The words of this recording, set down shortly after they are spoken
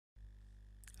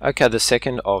Okay, the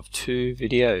second of two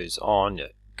videos on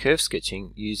curve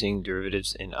sketching using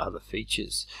derivatives and other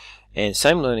features. And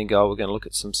same learning goal, we're going to look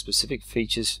at some specific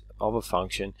features of a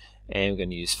function, and we're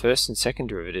going to use first and second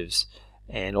derivatives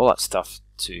and all that stuff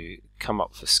to come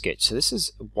up with a sketch. So this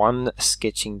is one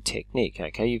sketching technique.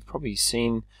 Okay, you've probably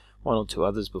seen one or two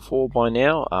others before by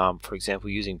now. For example,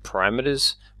 using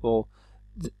parameters. Well,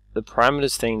 the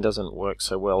parameters thing doesn't work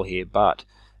so well here, but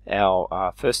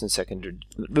our first and second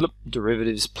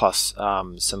derivatives plus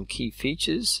some key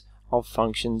features of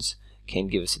functions can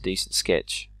give us a decent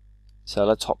sketch. So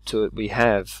let's hop to it. We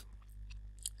have,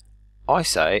 I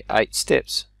say, 8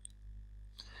 steps,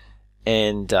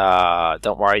 and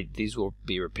don't worry, these will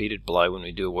be repeated below when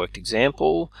we do a worked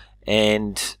example,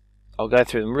 and I'll go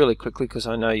through them really quickly because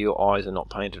I know your eyes are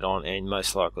not painted on and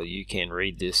most likely you can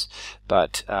read this,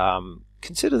 but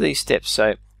consider these steps. So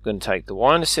we're going to take the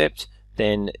y-intercept,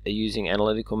 then using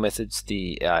analytical methods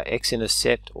the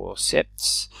x-intercept or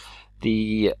septs,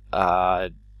 the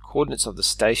coordinates of the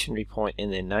stationary point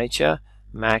and their nature,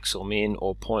 max or min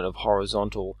or point of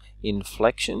horizontal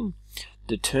inflection.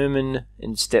 Determine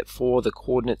in step 4 the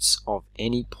coordinates of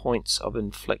any points of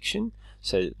inflection,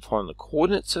 so find the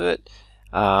coordinates of it.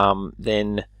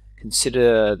 Then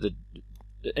consider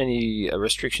any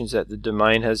restrictions that the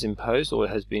domain has imposed or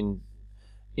has been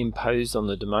imposed on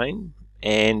the domain.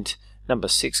 And number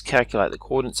 6, calculate the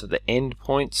coordinates of the end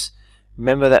points.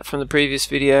 Remember that from the previous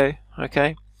video.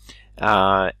 Okay.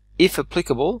 If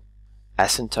applicable,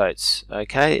 asymptotes.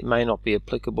 Okay, it may not be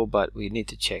applicable, but we need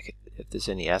to check if there's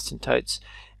any asymptotes.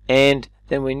 And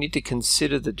then we need to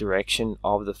consider the direction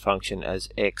of the function as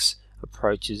x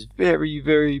approaches very,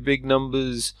 very big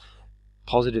numbers,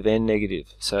 positive and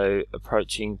negative. So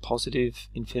approaching positive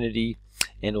infinity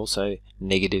and also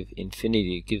negative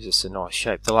infinity. It gives us a nice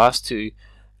shape. The last two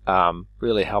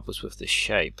really help us with the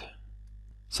shape.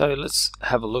 So let's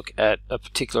have a look at a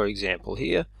particular example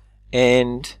here,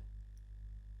 and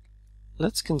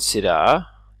let's consider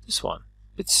this one.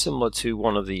 It's similar to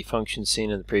one of the functions seen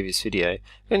in the previous video. I'm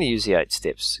going to use the 8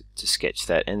 steps to sketch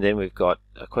that, and then we've got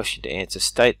a question to answer.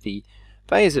 State the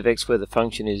values of x where the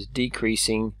function is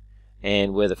decreasing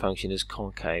and where the function is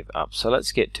concave up. So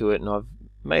let's get to it, and I've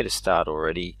made a start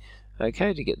already,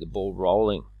 okay, to get the ball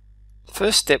rolling. The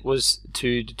first step was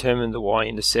to determine the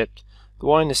y-intercept. The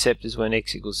y-intercept is when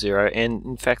x equals 0, and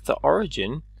in fact the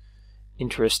origin,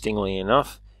 interestingly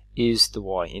enough, is the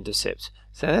y-intercept.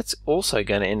 So that's also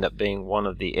going to end up being one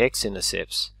of the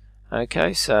x-intercepts.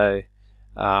 Okay, so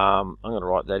I'm going to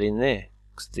write that in there,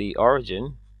 because the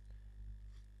origin,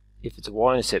 if it's a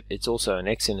y-intercept, it's also an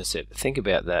x-intercept. Think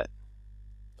about that.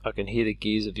 I can hear the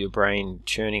gears of your brain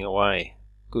churning away.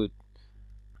 Good.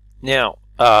 Now,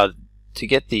 to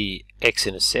get the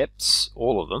x-intercepts,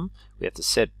 all of them, we have to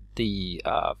set the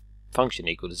function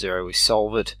equal to 0. We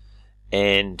solve it,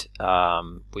 and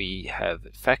we have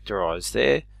it factorized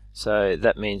there. So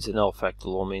that means the null factor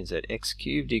law means that x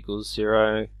cubed equals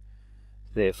 0.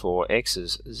 Therefore, x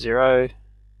is 0,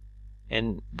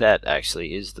 and that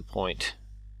actually is the point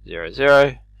 0,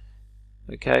 0.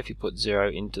 Okay, if you put 0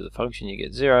 into the function, you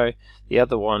get 0. The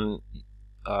other one,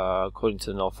 according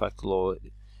to the null factor law,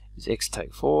 is x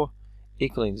take 4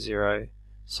 equaling 0.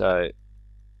 So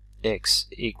x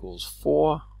equals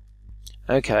 4.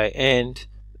 Okay, and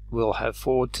we'll have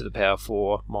 4 to the power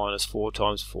 4 minus 4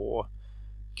 times 4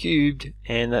 cubed,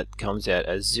 and that comes out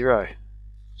as 0.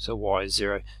 So y is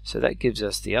 0. So that gives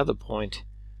us the other point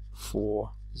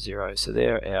 4, 0. So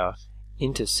there are our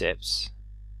intercepts,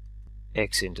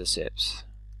 x-intercepts.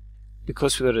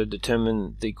 Because we've got to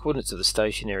determine the coordinates of the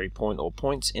stationary point or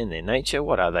points and their nature,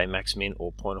 what are they, max, min,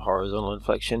 or point of horizontal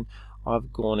inflection,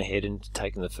 I've gone ahead and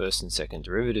taken the first and second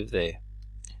derivative there.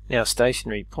 Now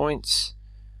stationary points,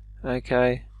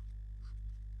 okay,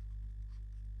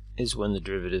 is when the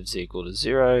derivative is equal to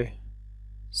 0.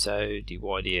 So dy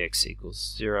dx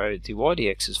equals 0. dy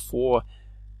dx is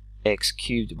 4x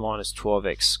cubed minus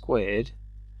 12x squared,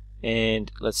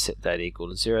 and let's set that equal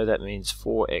to 0. That means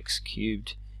 4x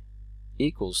cubed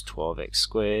equals 12x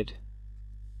squared.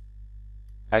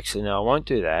 Actually, no, I won't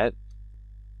do that,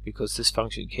 because this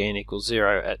function can equal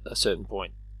 0 at a certain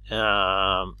point.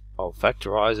 I'll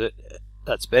factorize it,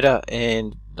 that's better,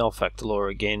 and null factor law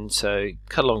again. So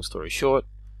cut a long story short,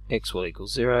 x will equal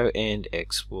 0 and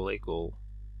x will equal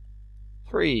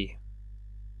 3.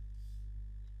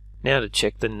 Now to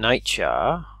check the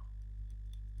nature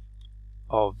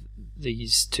of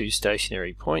these two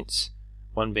stationary points,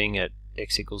 one being at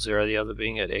x equals 0, the other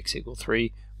being at x equals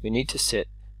 3, we need to set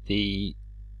the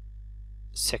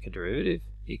second derivative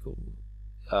equal,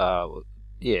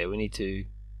 we need to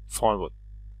find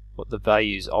what the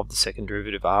values of the second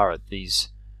derivative are at these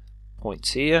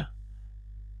points here.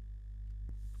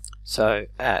 So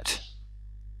at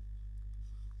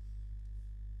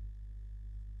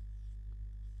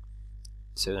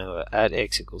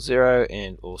x equals 0,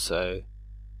 and also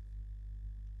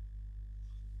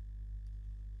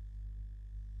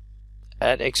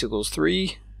at x equals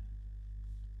 3.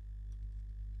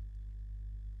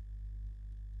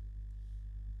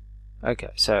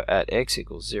 Okay, so at x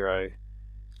equals 0,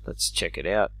 let's check it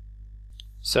out.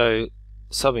 So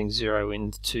subbing 0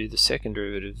 into the second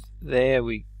derivative there,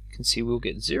 we can see we'll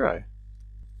get 0.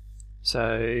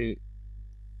 So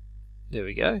there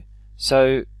we go.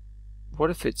 So what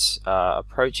if it's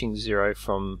approaching 0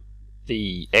 from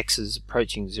the x is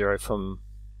approaching 0 from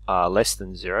less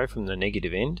than 0, from the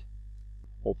negative end,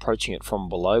 or approaching it from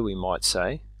below, we might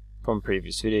say. From a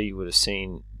previous video you would have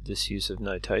seen this use of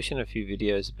notation a few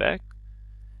videos back.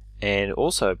 And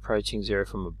also approaching 0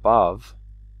 from above.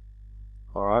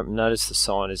 Alright, notice the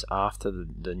sign is after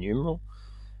the numeral.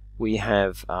 We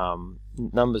have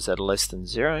numbers that are less than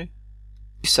 0. If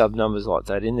you sub numbers like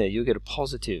that in there, you'll get a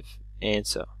positive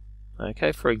answer.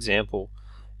 Okay, for example,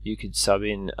 you could sub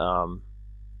in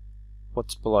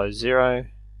what's below 0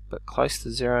 but close to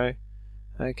 0.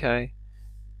 Okay,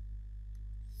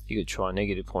 you could try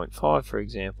negative 0.5 for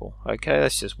example. Okay,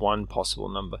 that's just one possible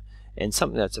number. And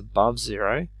something that's above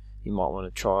 0, you might want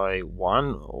to try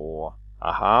 1 or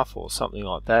a half or something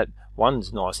like that.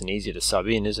 1's nice and easy to sub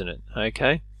in, isn't it?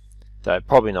 Okay, so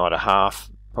probably not a half,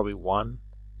 probably 1.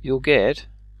 You'll get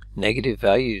negative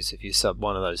values if you sub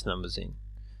one of those numbers in.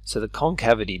 So the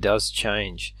concavity does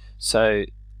change. So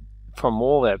from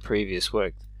all our previous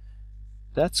work,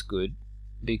 that's good,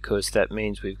 because that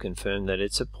means we've confirmed that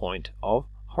it's a point of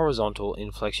horizontal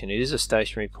inflection. It is a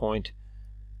stationary point,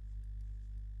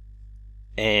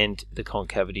 and the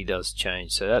concavity does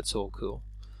change, so that's all cool.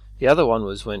 The other one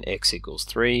was when x equals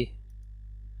 3.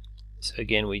 So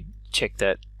again, we check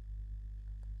that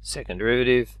second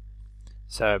derivative.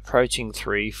 So approaching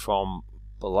 3 from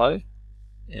below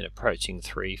and approaching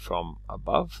 3 from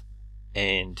above,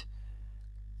 and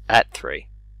at 3.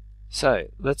 So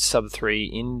let's sub 3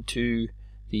 into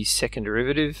the second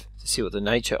derivative to see what the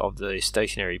nature of the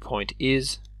stationary point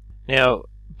is. Now,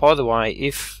 by the way,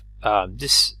 if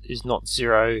this is not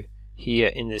 0 here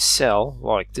in this cell,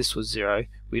 like this was 0,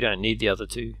 we don't need the other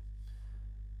two.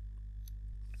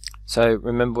 So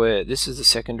remember, this is the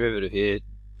second derivative here.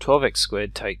 12x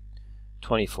squared take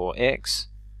 24x,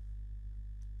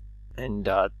 and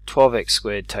 12x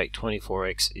squared take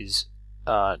 24x is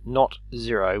not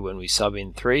 0 when we sub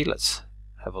in 3. Let's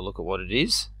have a look at what it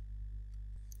is.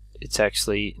 It's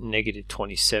actually negative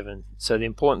 27. So the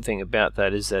important thing about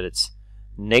that is that it's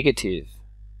negative.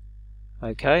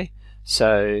 Okay,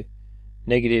 so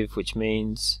negative, which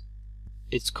means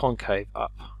it's concave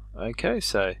up. Okay,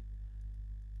 so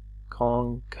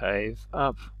concave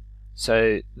up.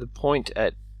 So the point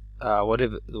at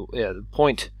the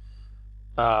point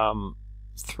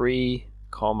 3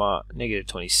 comma negative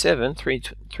 27,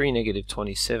 3 negative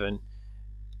 27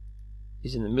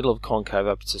 is in the middle of concave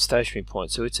up. It's a stationary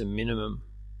point, so it's a minimum.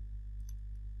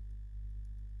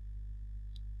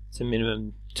 It's a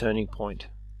minimum turning point.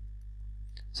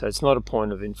 So it's not a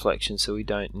point of inflection, so we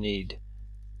don't need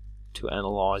to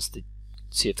analyze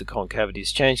see if the concavity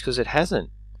has changed, because it hasn't.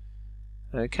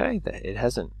 Okay, it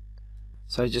hasn't.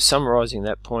 So just summarizing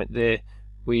that point there,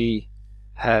 we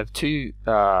have two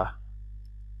where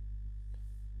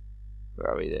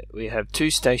are we there? We have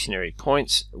two stationary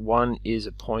points. One is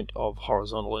a point of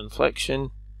horizontal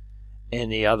inflection,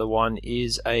 and the other one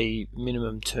is a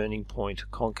minimum turning point,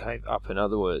 concave up in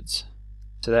other words.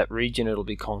 So that region, it'll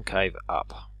be concave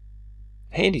up.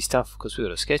 Handy stuff, because we've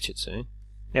got to sketch it soon.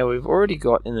 Now we've already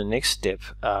got in the next step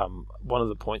one of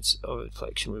the points of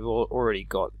inflection. We've already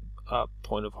got a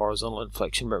point of horizontal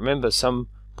inflection, but remember, some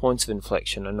points of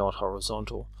inflection are not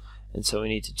horizontal, and so we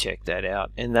need to check that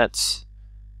out, and that's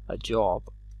a job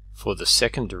for the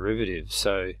second derivative.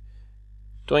 So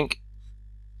doink,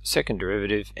 second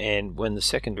derivative, and when the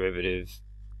second derivative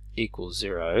equals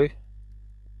 0,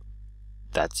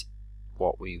 that's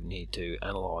what we need to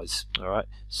analyze. Alright,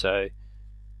 so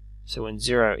when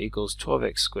 0 equals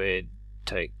 12x squared,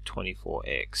 take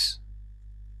 24x.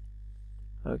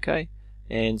 Okay,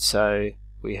 and so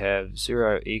we have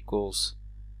 0 equals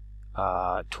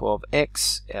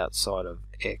 12x, outside of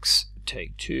x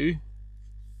take 2.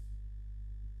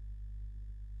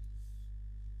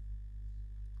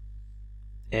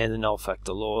 And the null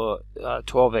factor law,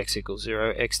 12x equals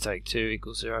 0, x take 2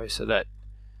 equals 0, so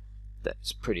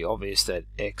that's pretty obvious that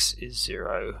x is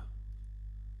 0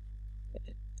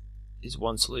 is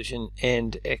one solution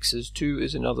and x is 2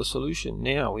 is another solution.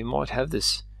 Now we might have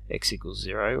this x equals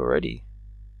 0 already.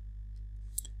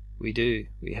 We do.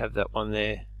 We have that one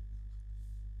there.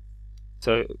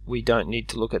 So we don't need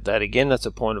to look at that again. That's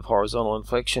a point of horizontal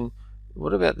inflection.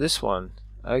 What about this one?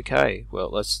 Okay, well,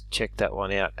 let's check that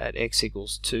one out at x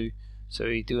equals 2. So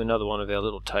we do another one of our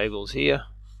little tables here.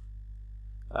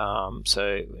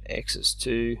 So x is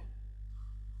 2.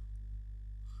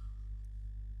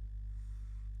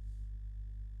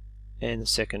 And the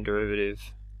second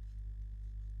derivative.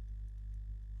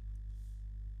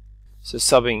 So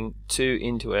subbing 2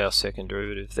 into our second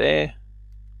derivative there,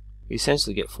 we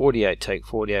essentially get 48 take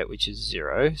 48, which is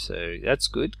 0. So that's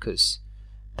good because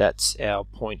that's our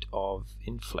point of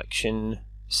inflection,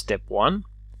 step 1.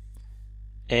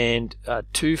 And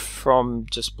 2 from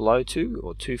just below 2,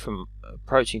 or 2 from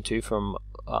approaching 2 from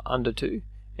under 2,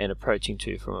 and approaching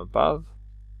 2 from above.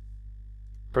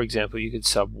 For example, you could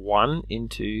sub 1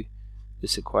 into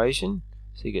this equation,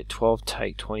 so you get 12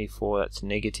 take 24, that's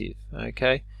negative.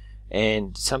 Okay,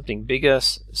 and something bigger,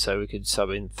 so we could sub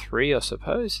in 3, I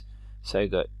suppose. So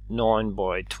you've got 9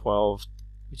 by 12,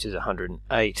 which is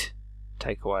 108,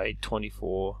 take away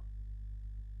 24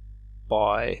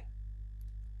 by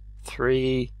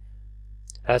 3,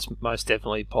 that's most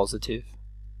definitely positive.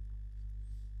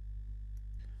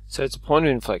 So it's a point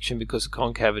of inflection because the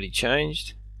concavity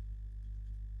changed.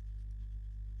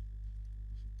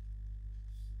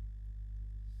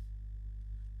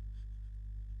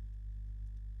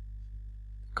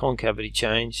 Concavity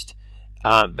changed,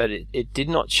 but it did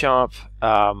not show up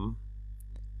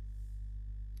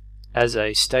as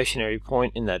a stationary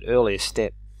point in that earlier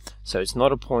step. So it's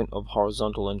not a point of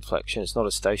horizontal inflection, it's not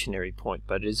a stationary point,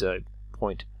 but it is a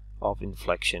point of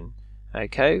inflection.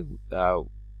 Okay,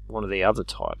 one of the other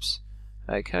types.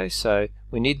 Okay, so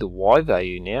we need the y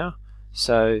value now.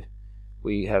 So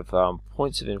we have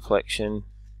points of inflection.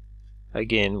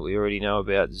 Again, we already know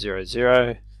about 0,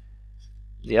 0.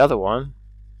 The other one,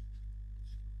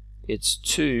 it's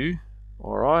 2,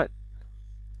 alright.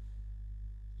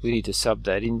 We need to sub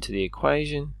that into the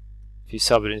equation. If you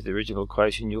sub it into the original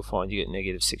equation, you'll find you get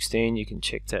negative 16. You can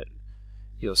check that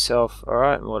yourself.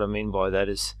 Alright, and what I mean by that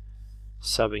is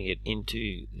subbing it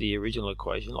into the original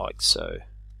equation like so.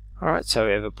 Alright, so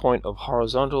we have a point of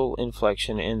horizontal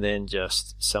inflection and then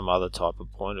just some other type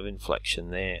of point of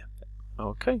inflection there.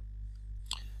 Okay.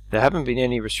 There haven't been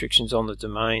any restrictions on the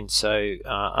domain, so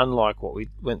unlike what we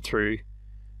went through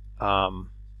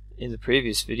in the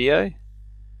previous video,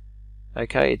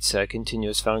 okay, it's a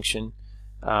continuous function,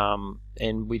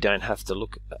 and we don't have to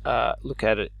look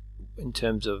at it in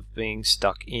terms of being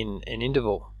stuck in an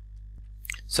interval.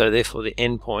 So therefore the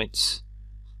endpoints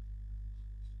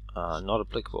are not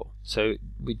applicable. So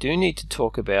we do need to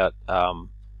talk about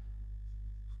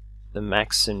the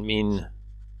max and min,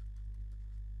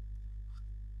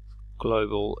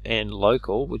 global and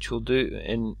local, which we'll do,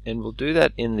 and we'll do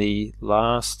that in the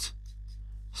last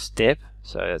step.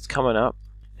 So that's coming up.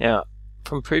 Now,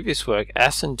 from previous work,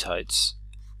 asymptotes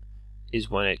is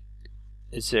when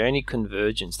is there any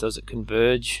convergence? Does it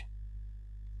converge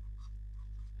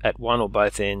at one or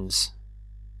both ends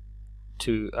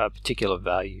to a particular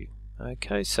value?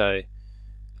 Okay, so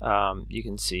you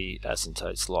can see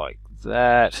asymptotes like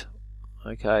that,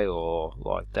 okay, or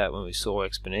like that when we saw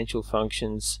exponential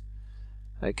functions.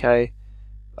 Okay,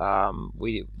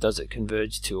 does it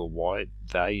converge to a y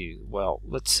value? Well,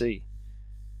 let's see.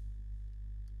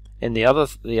 And the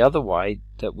other way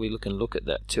that we can look at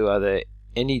that too, are there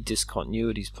any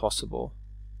discontinuities possible?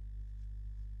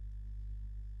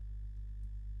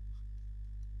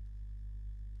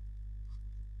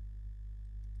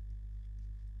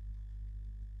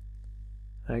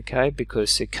 Okay,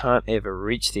 because it can't ever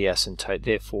reach the asymptote,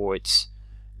 therefore it's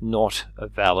not a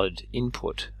valid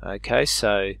input. Okay,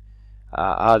 so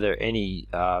are there any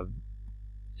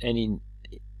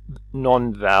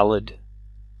non-valid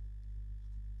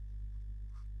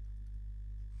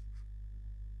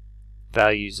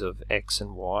values of x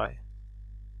and y?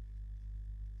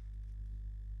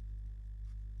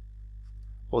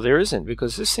 Well, there isn't,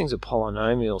 because this thing's a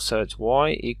polynomial, so it's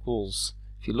y equals,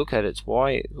 if you look at it, it's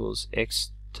y equals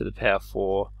x to the power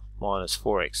 4 minus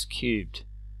 4x cubed.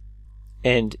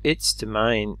 And its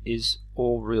domain is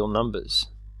all real numbers.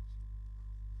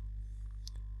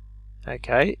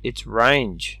 Okay, its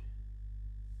range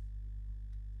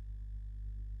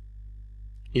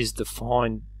is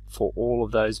defined for all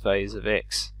of those values of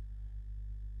x.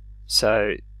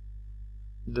 So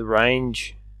the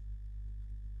range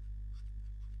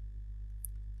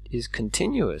is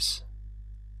continuous.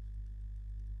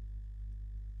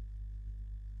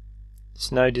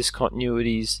 There's no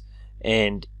discontinuities,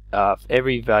 and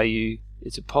every value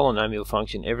it's a polynomial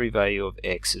function. Every value of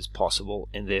x is possible,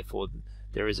 and therefore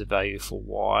there is a value for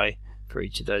y for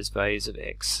each of those values of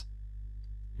x.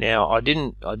 Now I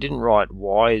didn't write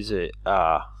y as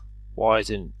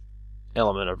an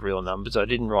element of real numbers. I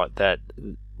didn't write that.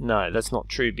 No, that's not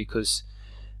true, because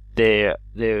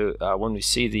when we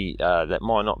see that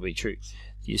might not be true.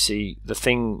 You see, the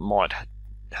thing might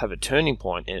have a turning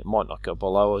point and it might not go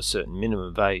below a certain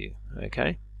minimum value,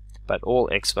 okay? But all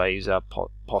x values are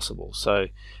possible, so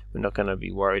we're not going to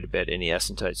be worried about any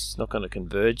asymptotes. It's not going to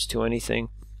converge to anything,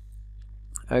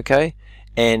 okay?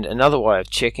 And another way of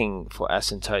checking for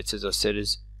asymptotes, as I said,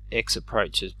 is x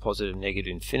approaches positive,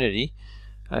 negative, infinity,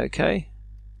 okay?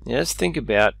 Now let's think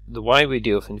about the way we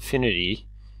deal with infinity.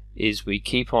 Is we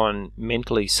keep on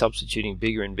mentally substituting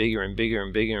bigger and bigger and bigger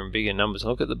and bigger and bigger numbers.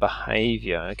 Look at the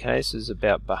behavior, okay? This is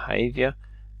about behavior.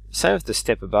 Same with the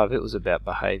step above, it was about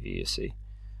behavior, you see.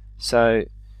 So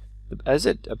as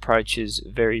it approaches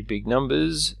very big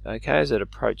numbers, okay, as it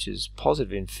approaches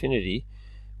positive infinity,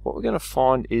 what we're going to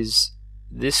find is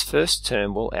this first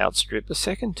term will outstrip the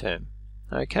second term,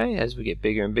 okay, as we get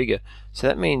bigger and bigger. So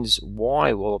that means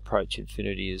y will approach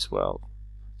infinity as well.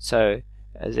 So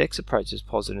as x approaches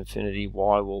positive infinity,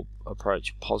 y will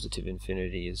approach positive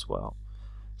infinity as well.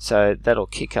 So that'll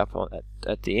kick up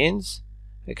at the ends,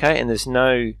 okay, and there's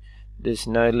no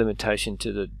limitation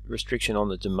to the restriction on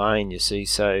the domain, you see,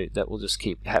 so that will just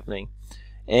keep happening.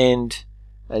 And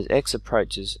as x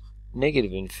approaches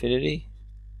negative infinity,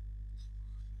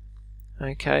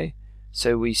 okay,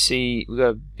 so we see we've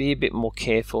got to be a bit more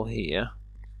careful here.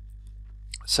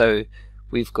 So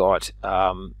we've got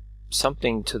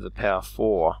something to the power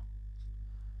 4,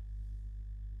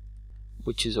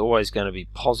 which is always going to be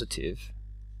positive,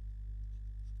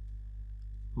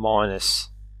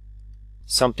 minus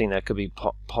something that could be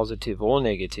positive or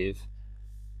negative.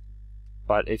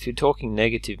 But if you're talking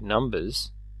negative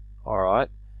numbers, alright,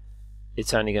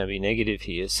 it's only going to be negative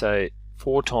here. So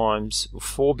 4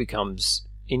 becomes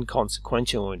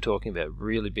inconsequential when we're talking about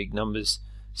really big numbers.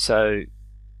 So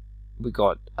we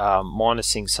got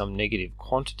minusing some negative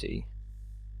quantity.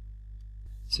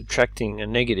 Subtracting a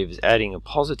negative is adding a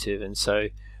positive, and so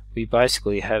we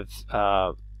basically have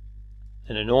an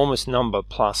enormous number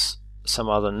plus some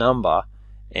other number,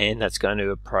 and that's going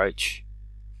to approach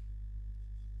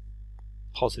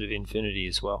positive infinity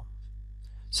as well.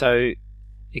 So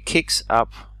it kicks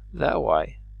up that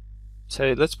way.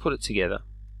 So let's put it together.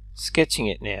 Sketching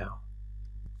it now.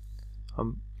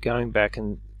 I'm going back,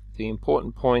 and the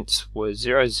important points were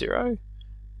 0, 0,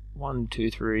 1,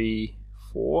 2, 3,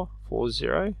 4, 4,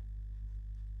 0.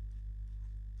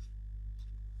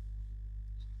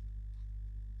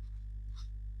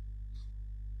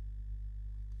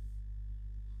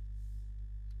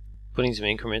 Putting some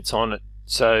increments on it.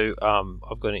 So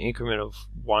I've got an increment of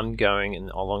 1 going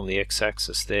along the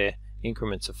x-axis there,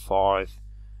 increments of 5,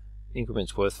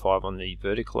 increments worth 5 on the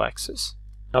vertical axis.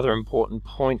 Another important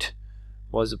point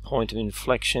was a point of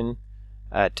inflection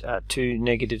at 2,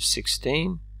 negative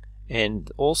 16,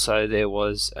 and also there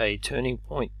was a turning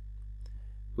point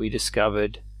we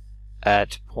discovered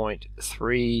at point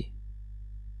 3,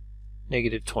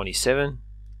 negative 27.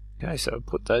 Okay, so I'll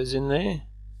put those in there.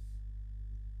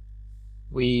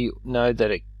 We know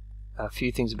that a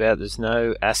few things about it. There's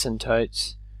no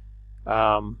asymptotes,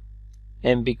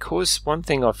 and because one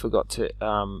thing I forgot to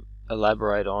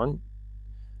elaborate on,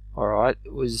 alright,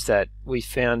 was that we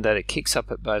found that it kicks up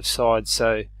at both sides.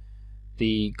 So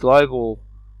the global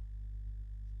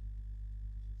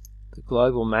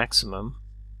maximum,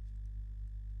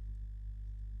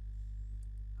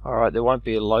 alright, there won't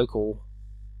be a local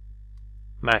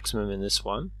maximum in this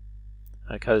one.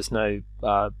 Okay, there's no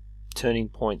turning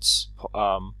points,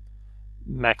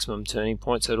 maximum turning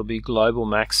point, so it'll be global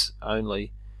max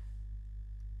only.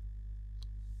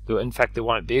 In fact, there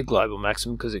won't be a global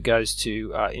maximum because it goes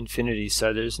to infinity,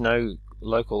 so there's no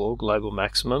local or global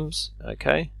maximums.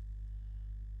 Okay,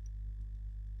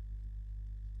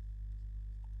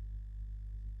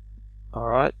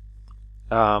 alright,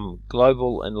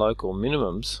 global and local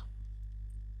minimums.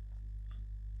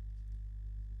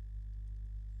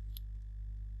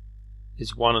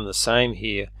 Is one and the same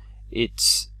here.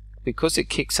 It's because it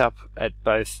kicks up at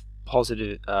both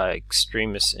positive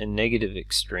extremis and negative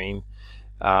extreme.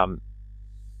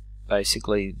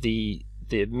 Basically, the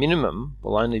minimum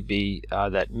will only be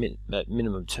that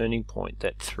minimum turning point,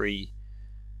 that 3,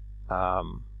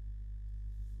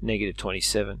 negative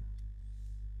 27.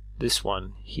 This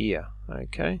one here.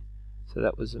 Okay, so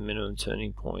that was the minimum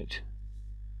turning point.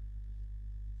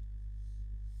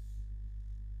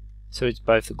 So it's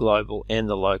both the global and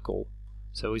the local.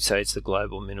 So we say it's the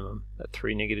global minimum at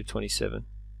 3, negative 27.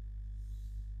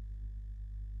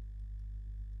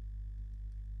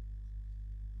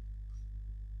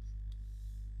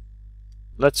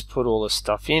 let's put all this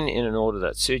stuff in an order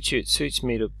that suits you. It suits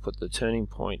me to put the turning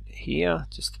point here,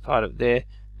 just part of there.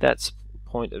 That's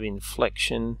point of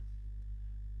inflection,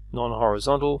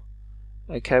 non-horizontal.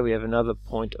 Okay, we have another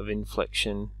point of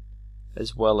inflection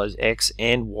as well as X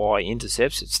and Y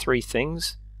intercepts. It's three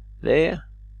things there.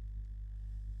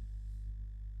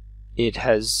 It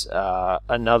has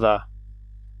another,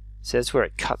 so that's where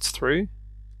it cuts through,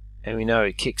 and we know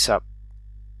it kicks up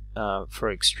for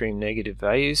extreme negative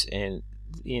values, and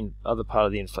the other part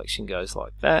of the inflection goes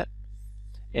like that,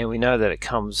 and we know that it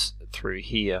comes through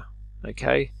here,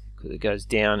 okay, because it goes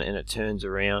down and it turns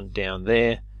around down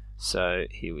there. So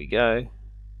here we go.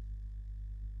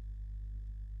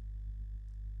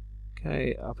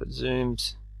 Okay, up it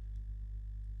zooms,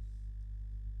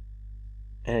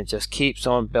 and it just keeps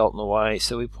on belting away.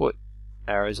 So we put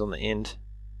arrows on the end,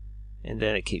 and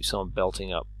then it keeps on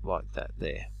belting up like that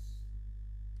there.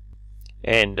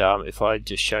 And if I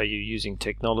just show you using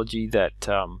technology, that's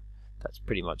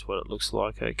pretty much what it looks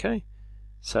like. Okay,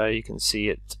 so you can see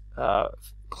it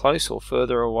close or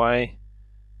further away.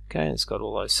 Okay, it's got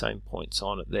all those same points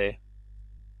on it there.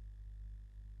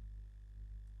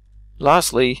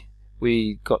 Lastly,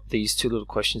 we got these two little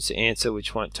questions to answer,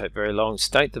 which won't take very long.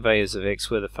 State the values of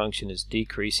x where the function is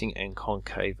decreasing and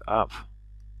concave up.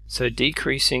 So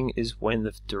decreasing is when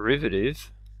the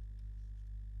derivative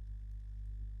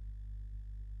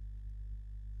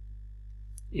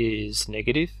is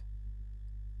negative.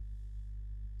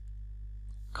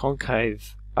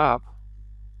 Concave up,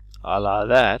 a la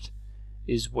that,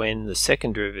 is when the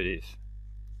second derivative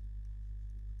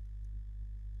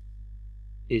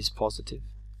is positive.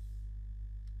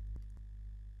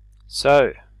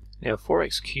 So now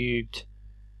 4x cubed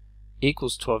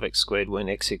equals 12x squared when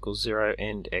x equals 0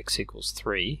 and x equals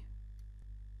 3.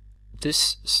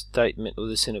 This statement, or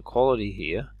this inequality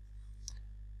here,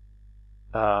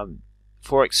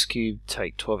 4x cubed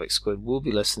take 12x squared will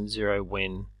be less than 0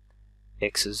 when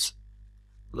x is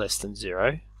less than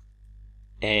 0,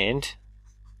 and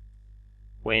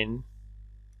when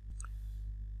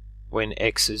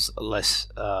x is less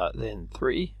than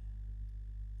 3.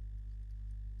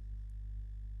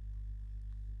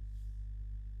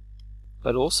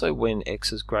 But also when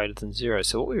x is greater than 0.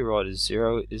 So what we write is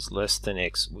 0 is less than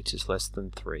x, which is less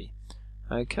than 3.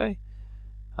 Okay,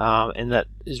 and that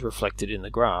is reflected in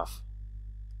the graph.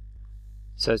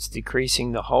 So it's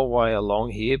decreasing the whole way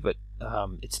along here, but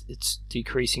it's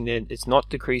decreasing then. It's not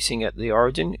decreasing at the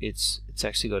origin. It's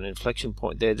actually got an inflection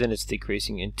point there. Then it's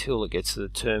decreasing until it gets to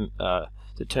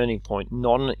the turning point,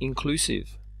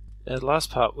 non-inclusive. The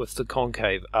last part with the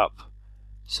concave up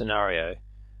scenario.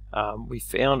 We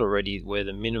found already where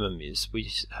the minimum is. We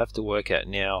just have to work out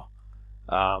now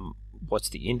what's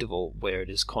the interval where it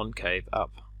is concave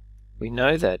up. We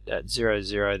know that at 0,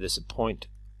 0 there's a point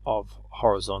of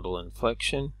horizontal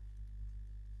inflection.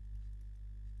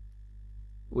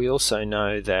 We also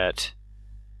know that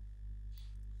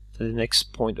the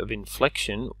next point of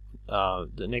inflection,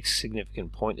 the next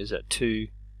significant point is at 2,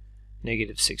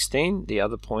 -16, the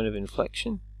other point of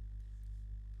inflection.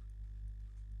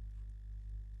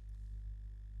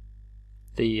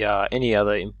 Any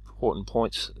other important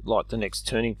points, like the next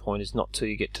turning point, is not till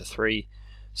you get to 3.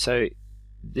 So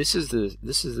this is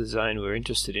the zone we're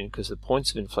interested in, because the points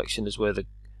of inflection is where the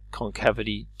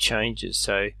concavity changes.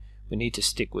 So we need to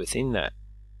stick within that.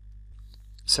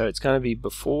 So it's going to be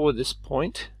before this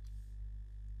point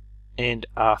and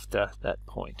after that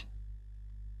point.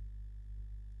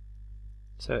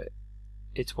 So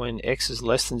it's when x is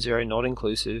less than 0, not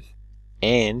inclusive,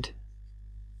 and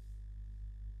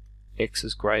x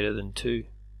is greater than 2,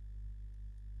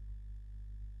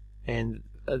 and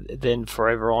then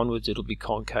forever onwards it'll be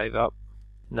concave up,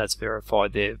 and that's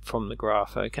verified there from the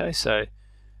graph. Okay, so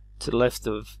to the left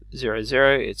of 0,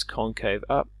 0 it's concave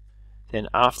up, then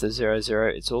after 0, 0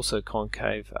 it's also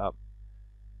concave up.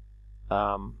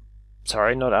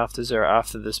 Sorry, not after 0,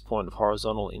 after this point of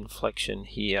horizontal inflection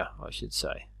here, I should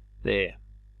say. There,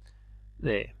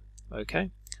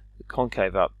 okay, the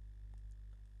concave up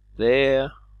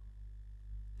there,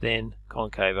 then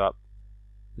concave up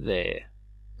there.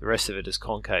 The rest of it is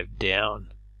concave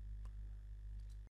down.